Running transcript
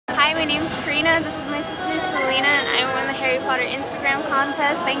my name's Corina, this is my sister Selena, and I won the Harry Potter Instagram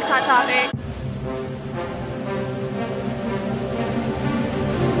contest. Thanks, Hot Topic.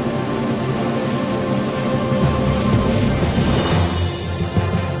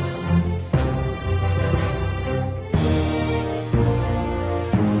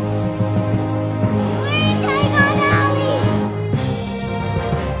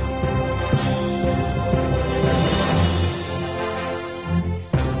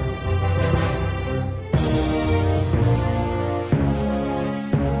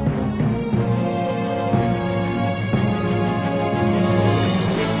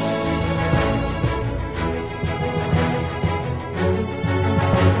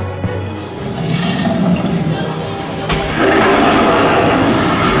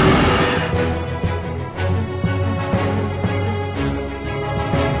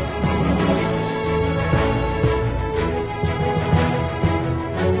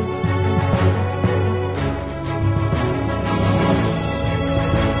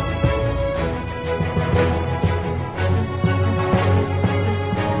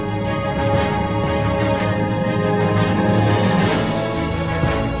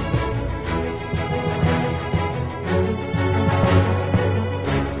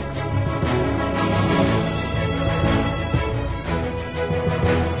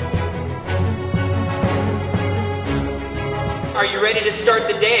 Are you ready to start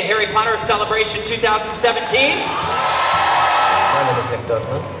the day at Harry Potter Celebration 2017? My name is Nick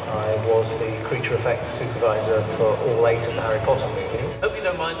Dudman. I was the creature effects supervisor for all 8 of the Harry Potter movies. Hope you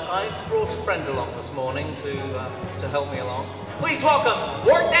don't mind, I've brought a friend along this morning to help me along. Please welcome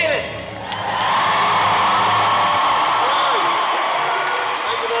Ward Davis.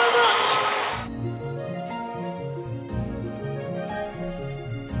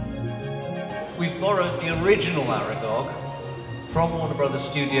 We've borrowed the original Aragog from Warner Brothers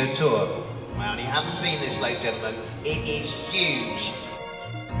Studio Tour. Well, you haven't seen this, ladies and gentlemen. It is huge.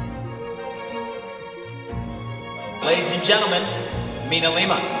 Ladies and gentlemen, Mina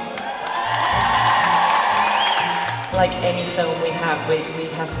Lima. Like any film we have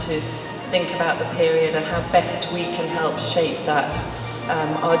to think about the period and how best we can help shape that.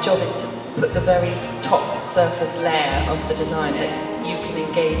 Our job is to put the very top surface layer of the design that you can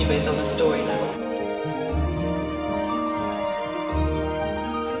engage with on a story level.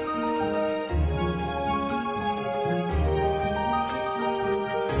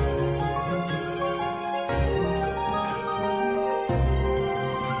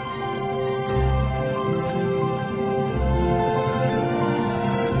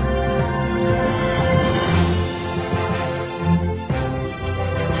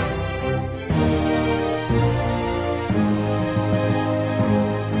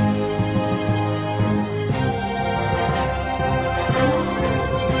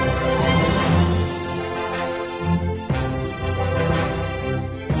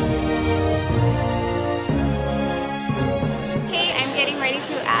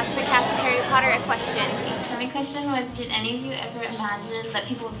 A question. So my question was, did any of you ever imagine that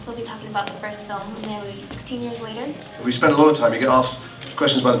people would still be talking about the first film nearly 16 years later? We spend a lot of time, you get asked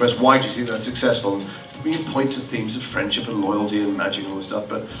questions by the press, why do you think that's successful? And we can point to themes of friendship and loyalty and magic and all this stuff,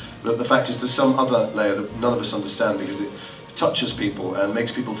 but the fact is there's some other layer that none of us understand because it touches people and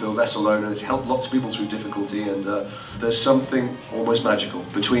makes people feel less alone, and it's helped lots of people through difficulty, and there's something almost magical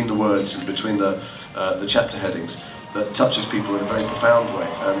between the words and between the chapter headings that touches people in a very profound way,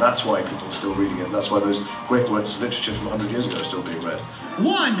 and that's why people are still reading it, and that's why those great works of literature from 100 years ago are still being read.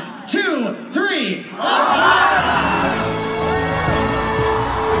 1, 2, 3.